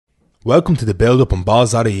Welcome to the Buildup on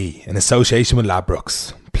Balls.ie in association with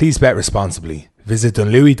Ladbrokes. Please bet responsibly. Visit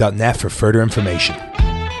dunlewy.net for further information.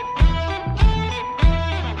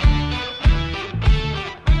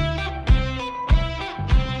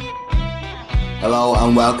 Hello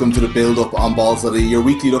and welcome to the Build-Up on Balls.ie, your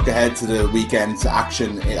weekly look ahead to the weekend's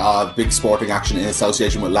action, big sporting action in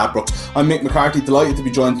association with Ladbrokes. I'm Mick McCarthy, delighted to be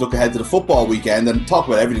joined to look ahead to the football weekend and talk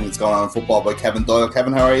about everything that's going on in football by Kevin Doyle.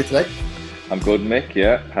 Kevin, how are you today? I'm good, Mick.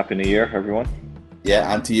 Yeah, Happy New Year, everyone.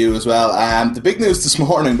 Yeah, and to you as well. The big news this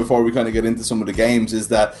morning, before we kind of get into some of the games, is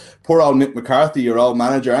that poor old Mick McCarthy, your old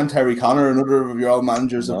manager, and Terry Connor, another of your old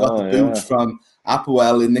managers, have got the boot from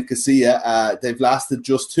Apoel in Nicosia. They've lasted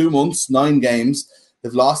just 2 months, 9 games.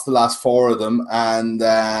 They've lost the last 4 of them. And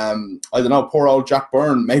I don't know, poor old Jack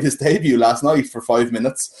Byrne made his debut last night for 5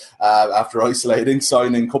 minutes after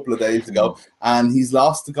signing a couple of days ago. And he's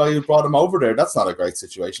lost the guy who brought him over there. That's not a great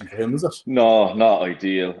situation for him, is it? No, not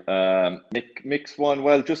ideal. Mick's one,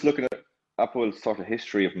 well, just looking at Apoel's sort of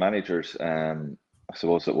history of managers, I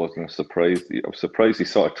suppose it wasn't a surprise. I was surprised he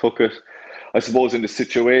sort of took it. I suppose in the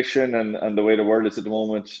situation and the way the world is at the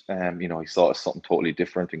moment, he saw it as something totally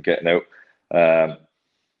different and getting out.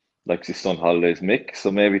 Likes his son holidays, Mick,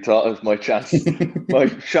 so maybe thought it was my chance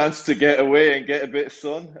to get away and get a bit of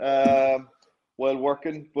sun while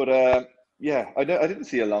working. But I didn't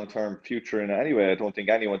see a long-term future in it anyway. I don't think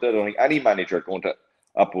anyone did. I don't think any manager going to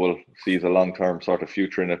Apoel sees a long-term sort of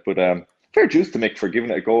future in it. But fair dues to Mick for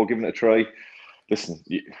giving it a go, giving it a try. Listen,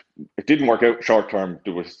 it didn't work out short-term.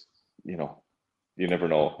 There was, you never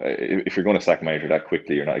know. If you're going to sack a manager that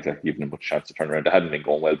quickly, you're not exactly giving him much chance to turn around. It hadn't been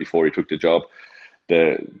going well before he took the job.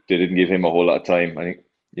 They didn't give him a whole lot of time. I think,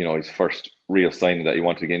 his first real sign that he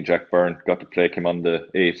wanted to get in, Jack Byrne, got to play him on the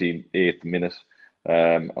 88th minute.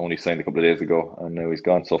 Only signed a couple of days ago, and now he's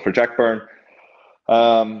gone. So for Jack Byrne,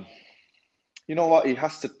 you know what? He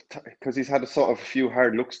has to, because he's had a sort of a few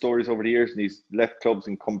hard luck stories over the years, and he's left clubs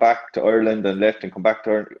and come back to Ireland and left and come back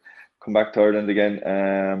to Ireland again.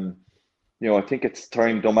 I think it's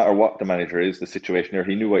time, no matter what the manager is, the situation there.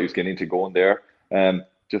 He knew what he was getting into going there.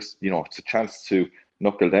 It's a chance to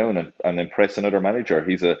knuckle down and impress another manager.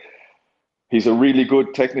 He's a really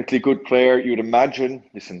good, technically good player. You'd imagine,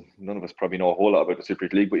 listen, none of us probably know a whole lot about the Super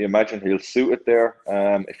League, but you imagine he'll suit it there.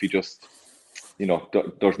 If he just,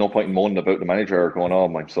 there's no point in moaning about the manager or going, oh,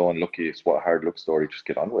 I'm so unlucky. It's what a hard luck story. Just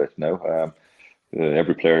get on with it now.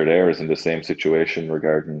 Every player there is in the same situation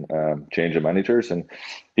regarding change of managers, and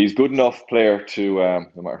he's good enough player to,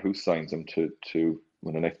 no matter who signs him, to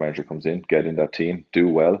when the next manager comes in, get in that team, do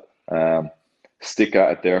well, stick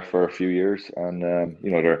at it there for a few years, and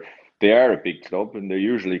they are a big club, and they're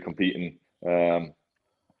usually competing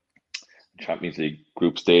Champions League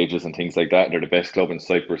group stages and things like that. They're the best club in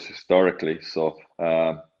Cyprus historically, so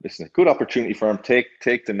listen, a good opportunity for him.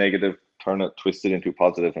 Take the negative, turn it, twist it into a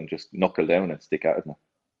positive, and just knuckle down and stick at it now.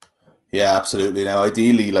 Yeah, absolutely. Now,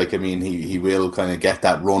 ideally, he will kind of get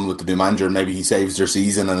that run with the new manager. Maybe he saves their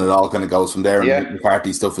season and it all kind of goes from there. Yeah. And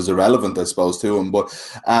McCarthy stuff is irrelevant, I suppose, to him. But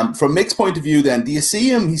from Mick's point of view then, do you see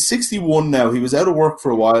him? He's 61 now. He was out of work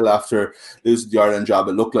for a while after losing the Ireland job.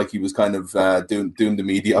 It looked like he was kind of doing the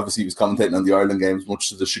media. Obviously, he was commentating on the Ireland games, much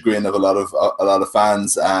to the chagrin of a lot of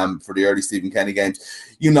fans for the early Stephen Kenny games.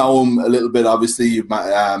 You know him a little bit, obviously. You've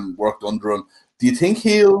worked under him. Do you think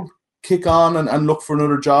he'll kick on and look for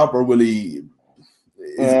another job, or will he?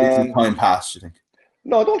 Is his time past, do you think?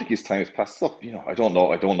 No, I don't think his time has passed. Look, I don't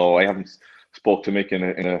know. I haven't spoke to Mick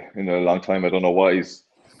in a long time. I don't know what his,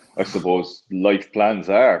 I suppose, life plans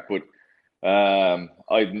are, but I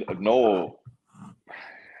have no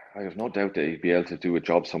doubt that he'd be able to do a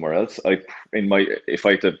job somewhere else. If I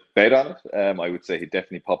had to bet on it, I would say he'd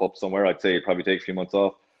definitely pop up somewhere. I'd say he'd probably take a few months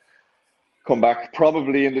off, come back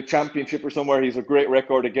probably in the Championship or somewhere. He's a great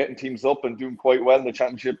record of getting teams up and doing quite well in the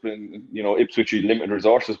Championship. And Ipswich, he limited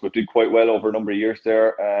resources, but did quite well over a number of years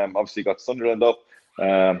there. Obviously got Sunderland up,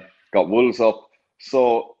 got Wolves up.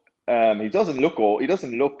 So he doesn't look old. He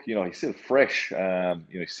doesn't look, he's still fresh.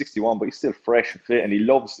 He's 61, but he's still fresh and fit, and he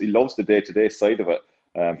loves the day-to-day side of it.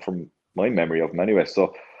 From my memory of him anyway.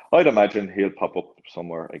 So I'd imagine he'll pop up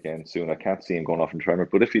somewhere again soon. I can't see him going off in retirement,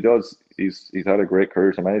 but if he does, he's had a great career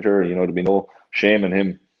as a manager. There'll be no shame in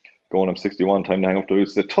him going, I'm 61, time to hang up the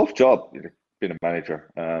boots. It's a tough job being a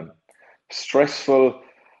manager. Stressful,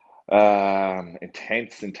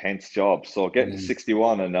 intense job. So getting to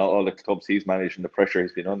 61 and now all the clubs he's managed and the pressure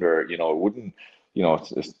he's been under, it wouldn't,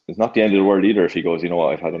 it's not the end of the world either if he goes,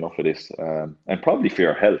 I've had enough of this. And probably for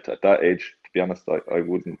your health at that age, to be honest,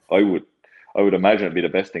 I would imagine it'd be the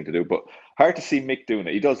best thing to do, but hard to see Mick doing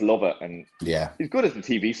it. He does love it, and he's good at the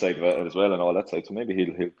TV side of it as well and all that side, so maybe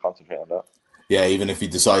he'll concentrate on that. Yeah, even if he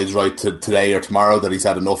decides today or tomorrow that he's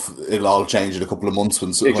had enough, it'll all change in a couple of months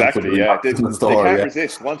when exactly. Yeah, they can't yeah.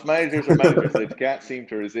 resist. Once managers are managers, they can't seem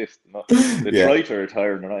to resist. They try to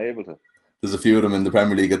retire and they're not able to. There's a few of them in the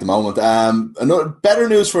Premier League at the moment. Another better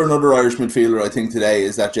news for another Irish midfielder, I think, today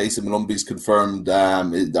is that Jason Malumbi's confirmed,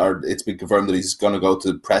 it's been confirmed that he's going to go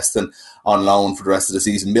to Preston on loan for the rest of the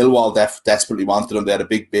season. Millwall desperately wanted him. They had a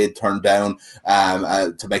big bid turned down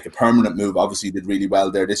to make a permanent move. Obviously, he did really well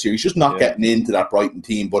there this year. He's just not getting into that Brighton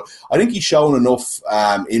team, but I think he's shown enough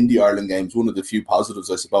in the Ireland games, one of the few positives,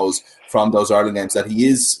 I suppose, from those Ireland games, that he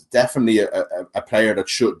is definitely a player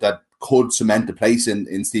that could cement a place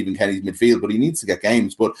in Stephen Kenny's midfield, but he needs to get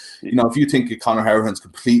games. But, you know, if you think Conor Hourihane's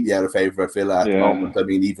completely out of favour at Villa at the moment, I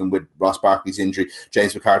mean, even with Ross Barkley's injury,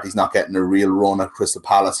 James McCarthy's not getting a real run at Crystal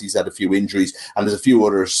Palace. He's had a few injuries, and there's a few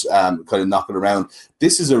others kind of knocking around.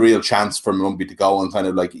 This is a real chance for Malumbi to go and kind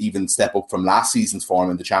of like even step up from last season's form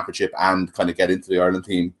in the Championship and kind of get into the Ireland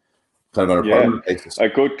team kind of on a permanent basis. A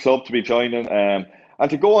good club to be joining. And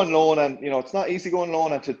to go on loan, and you know, it's not easy going on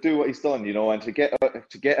loan and to do what he's done, you know, and to get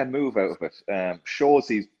a move out of it shows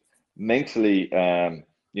he's mentally,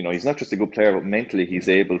 you know, he's not just a good player, but mentally he's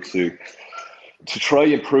able to try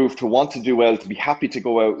and prove, to want to do well, to be happy to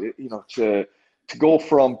go out, you know, to go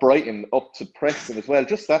from Brighton up to Preston as well.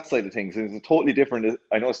 Just that side of things is a totally different.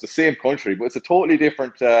 I know it's the same country, but it's a totally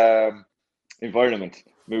different environment.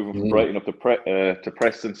 Moving from Brighton up to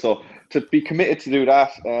Preston, so to be committed to do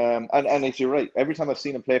that, and as you're right, every time I've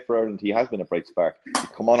seen him play for Ireland, he has been a bright spark. He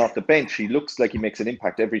come on off the bench, he looks like he makes an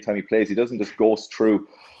impact every time he plays. He doesn't just ghost through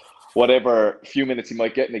whatever few minutes he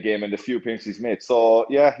might get in the game and the few appearances he's made. So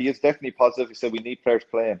yeah, he is definitely positive. He said we need players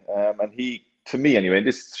playing, and he, to me anyway, in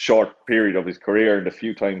this short period of his career and the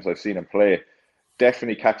few times I've seen him play,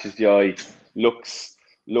 definitely catches the eye. Looks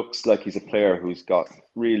like he's a player who's got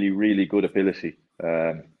really, really good ability.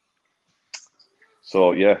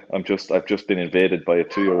 So yeah, I've just been invaded by a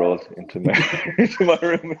 2-year-old into my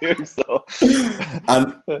room here. So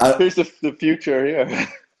and here's the future here.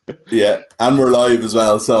 Yeah, and we're live as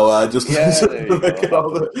well. So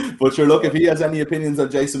but sure, look, if he has any opinions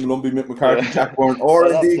on Jason Malumbi, Mick McCarthy, Jack Bourne, or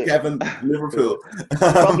indeed Kevin Liverpool,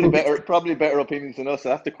 probably better opinions than us.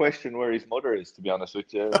 I have to question where his mother is, to be honest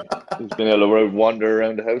with you. He's been able to wander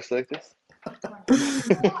around the house like this.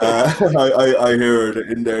 I hear it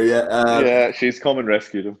in there. Yeah, she's come and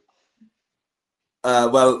rescued him.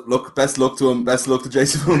 Well, look, best luck to him. Best luck to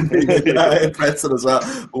Jason in Preston as well.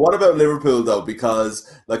 But what about Liverpool, though?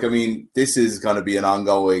 Because, like, I mean, this is going to be an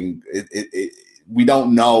ongoing. We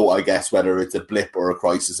don't know, I guess, whether it's a blip or a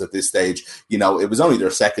crisis at this stage. You know, it was only their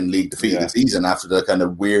second league defeat of the season after the kind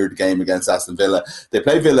of weird game against Aston Villa. They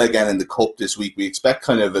play Villa again in the Cup this week. We expect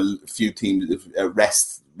kind of a few teams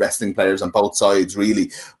resting players on both sides, really.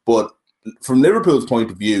 But from Liverpool's point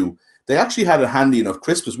of view, they actually had a handy enough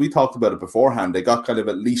Christmas. We talked about it beforehand. They got kind of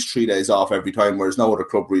at least 3 days off every time, whereas no other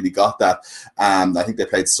club really got that. I think they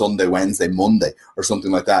played Sunday, Wednesday, Monday, or something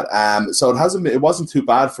like that. So it wasn't too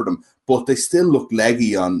bad for them, but they still look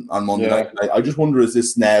leggy on Monday night. I just wonder, is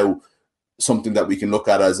this now something that we can look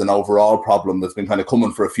at as an overall problem that's been kind of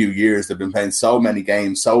coming for a few years? They've been playing so many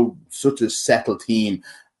games, such a settled team.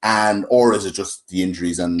 Or is it just the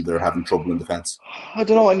injuries and they're having trouble in defence? I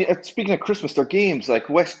don't know. And speaking of Christmas, their games like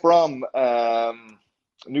West Brom,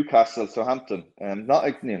 Newcastle, Southampton, not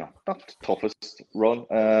the toughest run.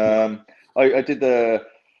 I did the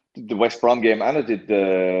West Brom game and I did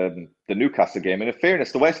the Newcastle game. And in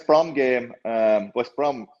fairness, the West Brom game, West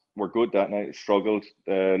Brom were good that night. Struggled.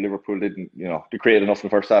 Liverpool didn't, they created enough in the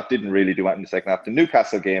first half. Didn't really do that in the second half. The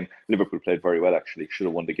Newcastle game, Liverpool played very well. Actually, should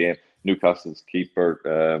have won the game. Newcastle's keeper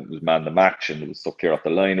was man the match and it was stuck clear off the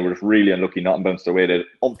line. They were just really unlucky, not bounced their way. They had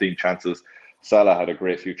umpteen chances. Salah had a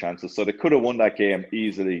great few chances, so they could have won that game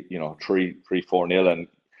easily. 3-4-0, and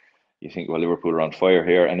you think, well, Liverpool are on fire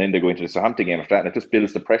here, and then they go into the Southampton game after that, and it just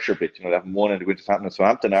builds the pressure a bit. They haven't won, and they go into Southampton.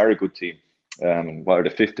 Southampton are a good team. While they're the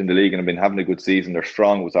 5th in the league and have been having a good season, they're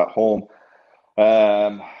strong. Was at home,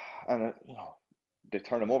 and they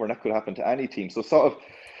turn them over, and that could happen to any team. So sort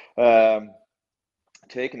of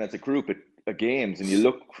taken as a group at games, and you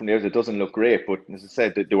look from there, it doesn't look great. But as I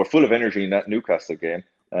said, they were full of energy in that Newcastle game.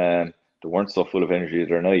 They weren't so full of energy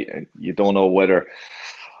the other night, and you don't know whether,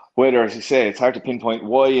 as you say, it's hard to pinpoint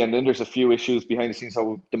why. And then there's a few issues behind the scenes.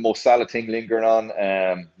 So the Mo Salah thing lingering on,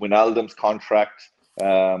 Wijnaldum's contract.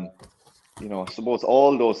 I suppose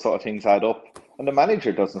all those sort of things add up, and the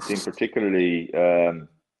manager doesn't seem particularly.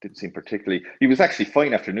 He was actually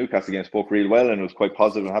fine after Newcastle game, spoke real well, and was quite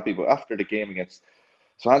positive and happy. But after the game against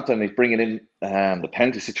Southampton, he's bringing in the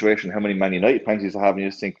penalty situation. How many Man United penalties I have, and you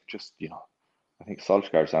just think, I think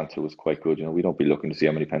Solskjaer's answer was quite good. We don't be looking to see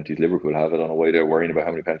how many penalties Liverpool have. I don't know why they're worrying about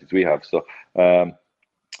how many penalties we have. So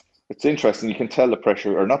it's interesting. You can tell the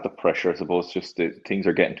pressure, or not the pressure, I suppose, just things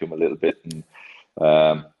are getting to them a little bit, and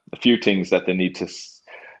a few things that they need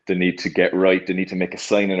to get right. They need to make a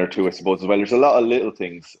signing or two, I suppose, as well. There's a lot of little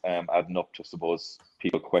things adding up to, I suppose,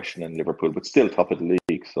 people questioning Liverpool, but still top of the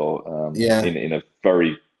league. So in a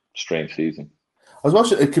very strange season. I was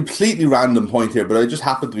watching a completely random point here, but I just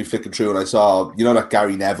happened to be flicking through and I saw, that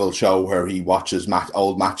Gary Neville show where he watches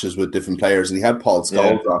old matches with different players, and he had Paul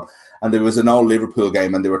Scholes on. And there was an old Liverpool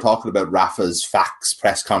game, and they were talking about Rafa's fax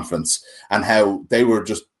press conference and how they were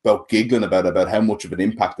just about giggling about how much of an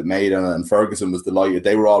impact it made, and Ferguson was delighted.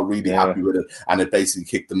 They were all really happy with it, and it basically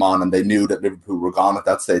kicked them on, and they knew that Liverpool were gone at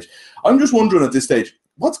that stage. I'm just wondering at this stage,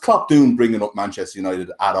 what's Klopp doing bringing up Manchester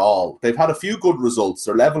United at all? They've had a few good results.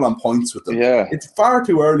 They're level on points with them. Yeah. It's far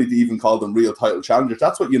too early to even call them real title challengers.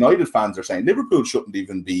 That's what United fans are saying. Liverpool shouldn't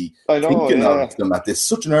even be thinking of them at this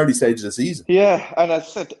such an early stage of the season. Yeah, and as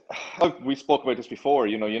I said, we spoke about this before.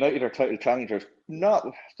 United are title challengers.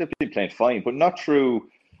 They've been playing fine, but not through,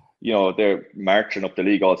 they're marching up the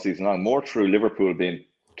league all season long. More through Liverpool being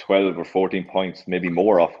 12 or 14 points, maybe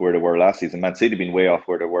more off where they were last season. Man City being way off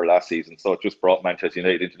where they were last season, so it just brought Manchester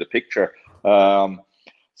United into the picture. I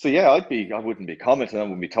wouldn't be commenting, I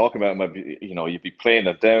wouldn't be talking about them. You'd be playing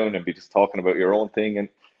it down and be just talking about your own thing, and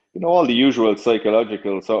all the usual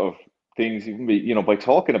psychological sort of things. You can be, by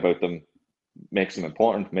talking about them, makes them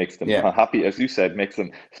important, makes them happy, as you said, makes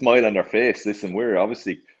them smile on their face. Listen, we're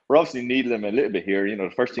obviously needling them a little bit here. The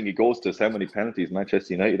first thing he goes to is how many penalties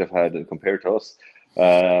Manchester United have had compared to us.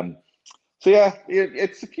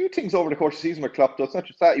 It's a few things over the course of the season where Klopp does. Not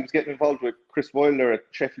just that, he was getting involved with Chris Wilder at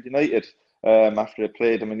Sheffield United after they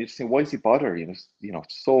played him, and you just think, why does he bother?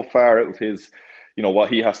 So far out of his, what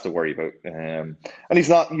he has to worry about. And he's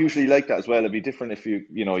not usually like that as well. It'd be different if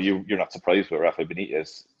you're not surprised with Rafa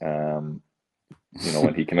Benitez. When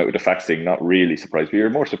he came out with the fax thing, not really surprised, but you're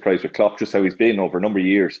more surprised with Klopp, just how he's been over a number of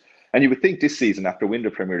years. And you would think this season, after winning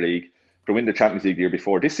the Premier League, to win the Champions League the year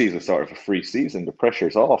before, this season is sort of a free season. The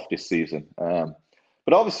pressure's off this season. But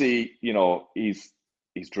obviously, he's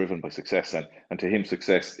driven by success, and to him,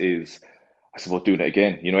 success is, I suppose, doing it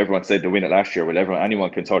again. Everyone said to win it last year. Well,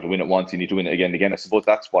 anyone can sort of win it once. You need to win it again and again. I suppose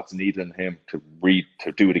that's what's needed in him to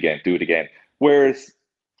do it again. Whereas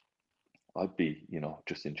I'd be,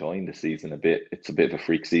 just enjoying the season a bit. It's a bit of a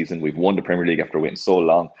freak season. We've won the Premier League after waiting so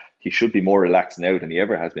long. He should be more relaxed now than he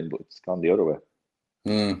ever has been, but it's gone the other way.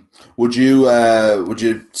 Would you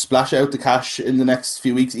splash out the cash in the next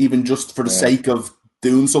few weeks, even just for the sake of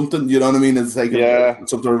doing something? You know what I mean? As sake of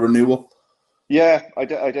some sort of renewal. Yeah, I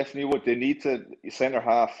definitely would. They need to centre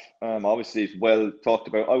half. Obviously, it's well talked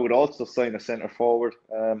about. I would also sign a centre forward.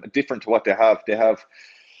 Different to what they have. They have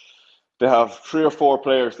 3 or 4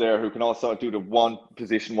 players there who can also do the one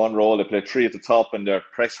position, one role. They play 3 at the top and they're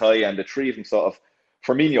press high, and the 3 of them sort of.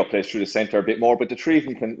 Firmino plays through the centre a bit more, but the 3 of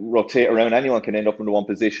them can rotate around. Anyone can end up in the one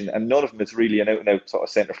position, and none of them is really an out-and-out sort of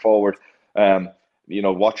centre forward.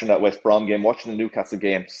 Watching that West Brom game, watching the Newcastle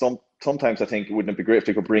game, sometimes I think it wouldn't be great if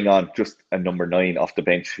they could bring on just a number 9 off the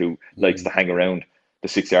bench who likes to hang around the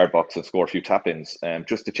 6-yard box and score a few tap-ins,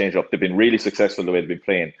 just to change it up. They've been really successful the way they've been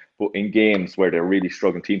playing, but in games where they're really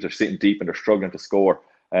struggling, teams are sitting deep and they're struggling to score,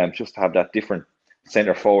 just to have that different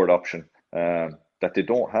centre forward option. That they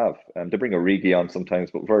don't have. They bring Origi on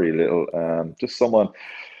sometimes, but very little. Just someone,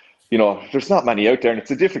 there's not many out there, and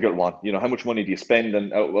it's a difficult one. How much money do you spend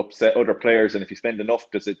and upset other players? And if you spend enough,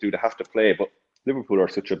 do they have to play? But Liverpool are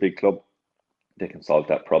such a big club, they can solve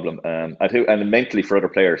that problem. And mentally for other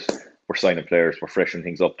players, we're signing players, we're freshening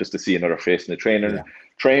things up just to see another face in the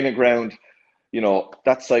training ground.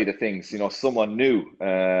 That side of things, someone new,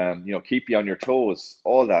 keep you on your toes,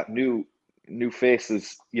 all that new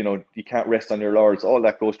faces, you can't rest on your laurels. All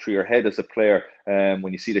that goes through your head as a player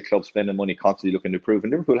when you see the club spending money, constantly looking to improve.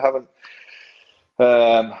 And Liverpool haven't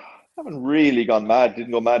really gone mad.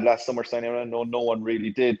 Didn't go mad last summer signing around. No one really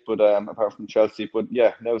did, but apart from Chelsea. But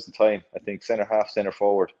yeah, now's the time. I think centre half, centre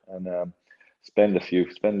forward, and spend a few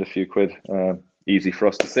quid. Easy for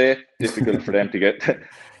us to say, difficult for them to get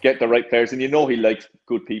the right players. And he likes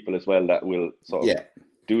good people as well that will sort of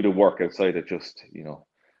do the work outside of just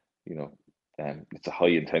it's a high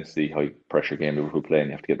intensity, high pressure game Liverpool play, and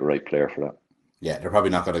you have to get the right player for that. Yeah, they're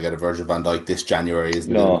probably not going to get a Virgil van Dijk this January, as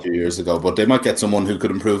they did a few years ago, but they might get someone who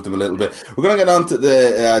could improve them a little bit. We're going to get on to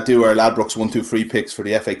do our Ladbrokes 1, 2, 3 picks for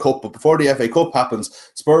the FA Cup, but before the FA Cup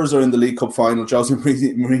happens, Spurs are in the League Cup final. Jose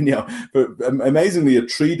Mourinho, amazingly,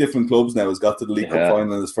 at 3 different clubs now, has got to the League Cup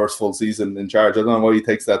final in his first full season in charge. I don't know why he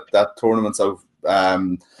takes that tournament so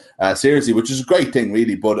seriously, which is a great thing,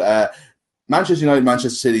 really, but Manchester United,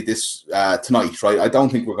 Manchester City this tonight, right? I don't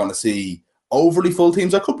think we're going to see overly full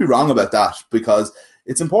teams. I could be wrong about that, because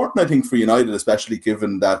it's important, I think, for United, especially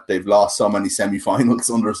given that they've lost so many semi-finals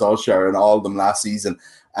under Solskjaer and all of them last season.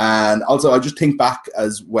 And also, I just think back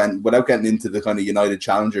without getting into the kind of United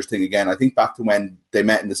Challengers thing again, I think back to when they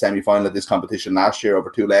met in the semi-final of this competition last year over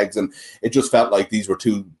 2 legs, and it just felt like these were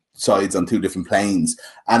two sides on 2 different planes,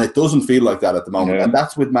 and it doesn't feel like that at the moment. And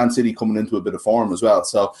that's with Man City coming into a bit of form as well.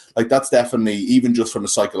 So, like, that's definitely, even just from a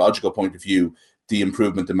psychological point of view, the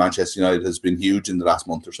improvement in Manchester United has been huge in the last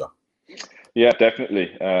month or so. Yeah,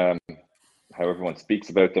 definitely. How everyone speaks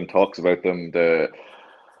about them, talks about them, the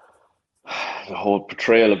whole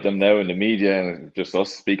portrayal of them now in the media, and just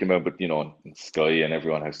us speaking about, but in Sky and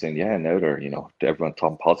everyone has saying, yeah, now they're, everyone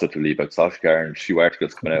talking positively about Solskjaer, and few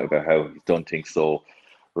articles coming out about how he's done things so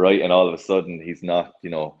right, and all of a sudden he's not,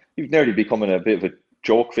 he's nearly becoming a bit of a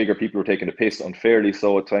joke figure. People were taking the piss unfairly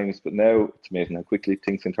so at times, but now it's amazing how quickly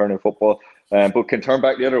things can turn in football, but can turn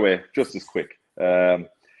back the other way just as quick.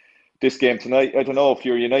 This game tonight, I don't know if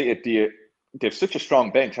you're United, they have such a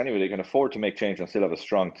strong bench anyway, they can afford to make change and still have a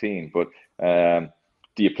strong team, but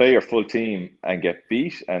do you play your full team and get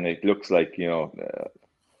beat? And it looks like,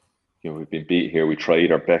 we've been beat here, we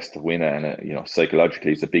tried our best to win it, and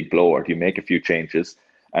psychologically it's a big blow. Or do you make a few changes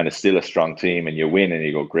and it's still a strong team and you win and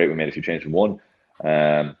you go, great, we made a few changes and won.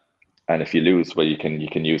 And if you lose, well, you can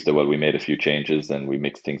use we made a few changes and we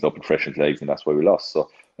mixed things up and freshened legs, and that's why we lost. So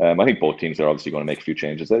I think both teams are obviously going to make a few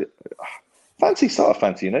changes. Fancy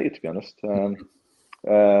United, to be honest.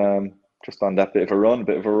 Just on that bit of a run,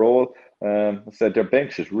 bit of a roll. I said their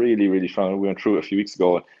bench is really, really strong. We went through it a few weeks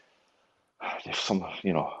ago, and there's some,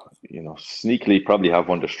 sneakily probably have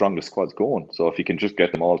one of the strongest squads going. So if you can just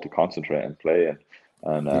get them all to concentrate and play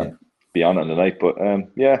and be on the night. But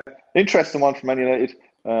interesting one for Man United.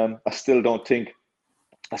 I still don't think.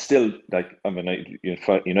 I'm a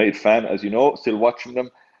United fan, as you know, still watching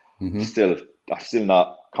them. I'm still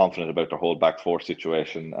not confident about their whole back four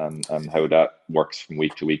situation and how that works from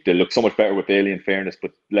week to week. They look so much better with Bailey, in fairness,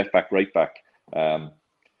 but left back, right back.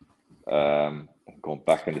 Going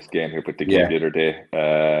back in this game here, but the game the other day,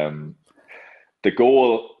 the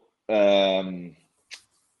goal,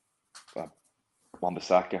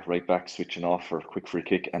 Wan-Bissaka, right back, switching off for a quick free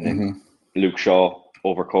kick, and then Luke Shaw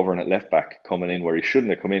over covering at left back, coming in where he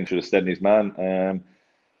shouldn't have come in, should have steadied his man.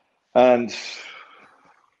 And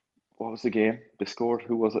what was the game? They scored.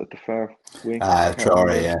 Who was it at the far wing?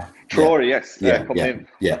 Traore, Traore, yes. Coming in.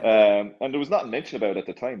 Yeah. And there was nothing mentioned about it at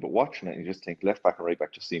the time, but watching it, you just think left back and right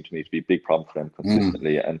back just seem to me to be a big problem for them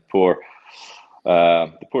consistently. And the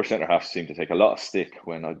poor centre half seem to take a lot of stick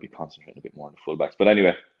when I'd be concentrating a bit more on the fullbacks. But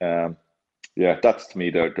anyway, that's to me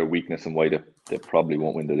their weakness and why they probably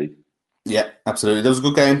won't win the league. Yeah, absolutely. That was a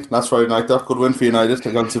good game last Friday night. That good win for United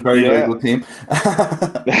against a very, very good team.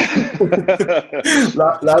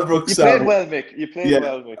 Ladbrokes. You played well, Mick.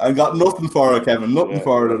 Mick. I got nothing for it, Kevin. Nothing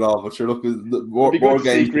for it at all. But sure, look, more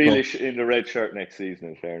games. See Grealish in the red shirt next season,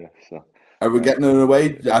 in fairness. So. Are we getting an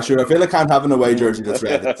away? Sure. I feel I can't have an away jersey that's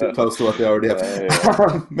red. It's too close to what they already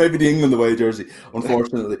have. Maybe the England away jersey,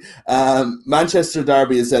 unfortunately. Manchester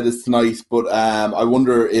derby, as said, is tonight, but I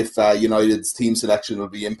wonder if United's team selection will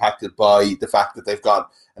be impacted by the fact that they've got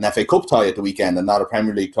an FA Cup tie at the weekend and not a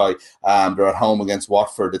Premier League tie. They're at home against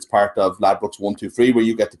Watford. It's part of Ladbrokes 1-2-3, where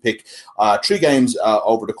you get to pick 3 games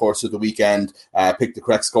over the course of the weekend, pick the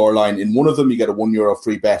correct scoreline. In one of them, you get a €1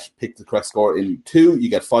 free bet. Pick the correct score. In 2, you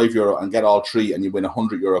get €5 and get all 3, and you win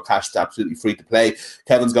 €100 cash. It's absolutely free to play.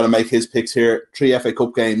 Kevin's going to make his picks here. 3 FA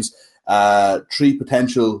Cup games, 3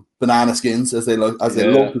 potential banana skins, as they love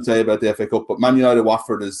to say about the FA Cup. But Man United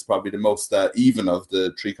Watford is probably the most even of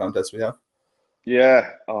the 3 contests we have.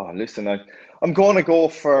 Yeah. Oh, listen, I'm going to go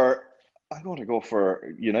for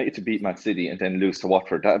United to beat Man City and then lose to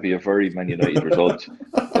Watford. That'd be a very Man United result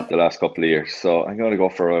of the last couple of years. So I'm going to go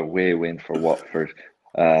for a away win for Watford.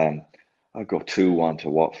 I'll go 2-1 to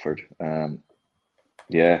Watford.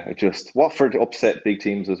 Watford upset big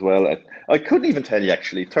teams as well. I couldn't even tell you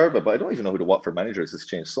actually, Turbo, but I don't even know who the Watford manager is. It's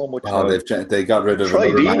changed so much. Oh, they got rid of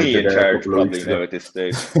Deeney in charge probably now at this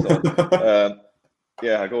stage. So,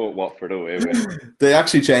 I go with Watford away. They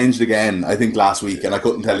actually changed again, I think, last week, and I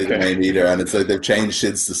couldn't tell you the name either. And it's like they've changed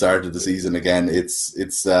since the start of the season again.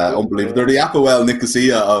 It's unbelievable. They're the Apoel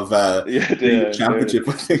Nicosia of the Championship.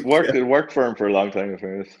 I think. It worked for him for a long time, in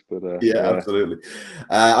fairness. But absolutely.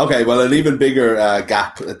 Okay, well, an even bigger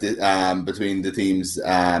gap between the teams,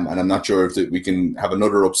 and I'm not sure if we can have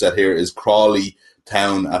another upset here. Is Crawley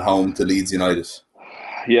Town at home to Leeds United?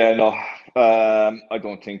 Yeah, no. I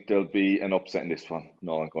don't think there'll be an upset in this one.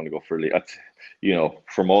 No, I'm going to go for Leeds.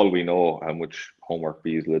 From all we know how much homework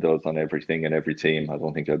Beasley does on everything and every team, I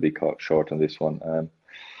don't think they'll be caught short on this one.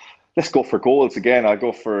 Let's go for goals again. I'll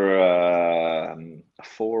go for a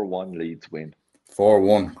 4-1 Leeds win.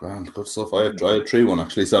 4-1, grand, good stuff. I had 3-1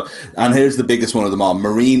 actually. So, and here's the biggest one of them all: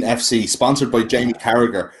 Marine FC, sponsored by Jamie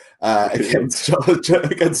Carragher, against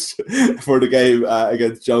for the game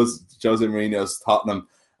against Jose Mourinho's Tottenham.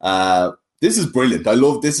 This is brilliant. I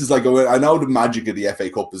love this. Is like I know the magic of the FA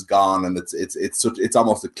Cup is gone, and it's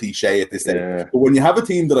almost a cliche at this stage. Yeah. But when you have a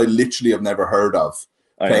team that I literally have never heard of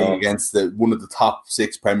playing against one of the top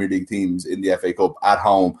 6 Premier League teams in the FA Cup at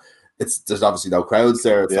home, there's obviously no crowds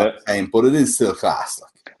there. It's not the same, but it is still class.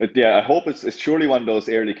 I hope it's surely one of those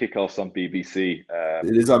early kickoffs on BBC.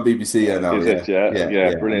 It is on BBC, I know. Is it?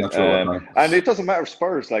 Yeah, brilliant. And it doesn't matter if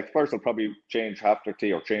Spurs will probably change half their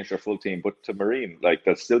team or change their full team, but to Marine,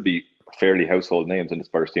 there'll still be fairly household names in the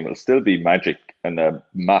Spurs team. It'll still be magic and a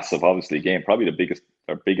massive, obviously, game, probably the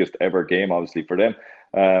biggest ever game, obviously, for them.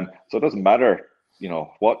 So it doesn't matter,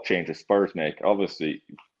 what changes Spurs make. Obviously,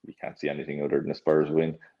 we can't see anything other than a Spurs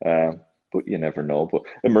win. But you never know. But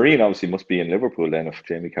the Marine obviously must be in Liverpool then if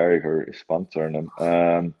Jamie Carragher is sponsoring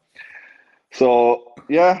them. So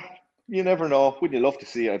yeah, you never know. Wouldn't you love to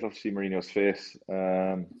see it? I'd love to see Mourinho's face.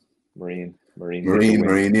 Mourinho.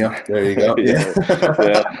 There you go. yeah.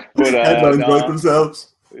 But headlines write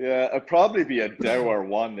themselves. Yeah, it'd probably be a dour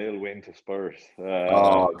 1-0 win to Spurs.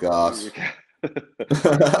 Oh gosh.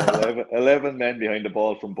 11 men behind the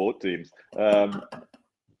ball from both teams.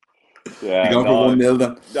 You going for 1-0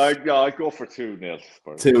 then? I'd go for 2-0.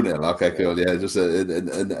 2-0. Okay, cool. Yeah, just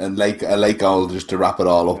a late goal just to wrap it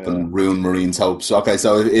all up and ruin Marine's hopes. Okay,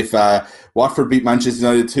 so if Watford beat Manchester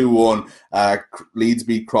United 2-1, Leeds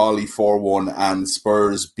beat Crawley 4-1, and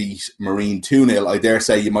Spurs beat Marine 2-0, I dare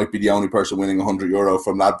say you might be the only person winning €100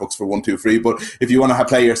 from Ladbrokes for 1, 2, 3. But if you want to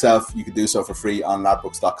play yourself, you can do so for free on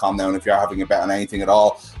ladbrokes.com now. And if you're having a bet on anything at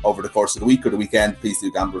all over the course of the week or the weekend, please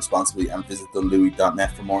do gamble responsibly and visit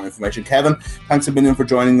dunlewy.net for more information. Kevin, thanks a million for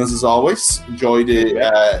joining us as always. Enjoy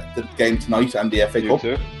the game tonight and the FA Cup.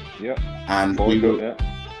 Too. Yeah.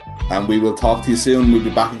 And we will talk to you soon. We'll be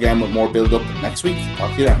back again with more build-up next week.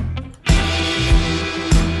 Talk to you then.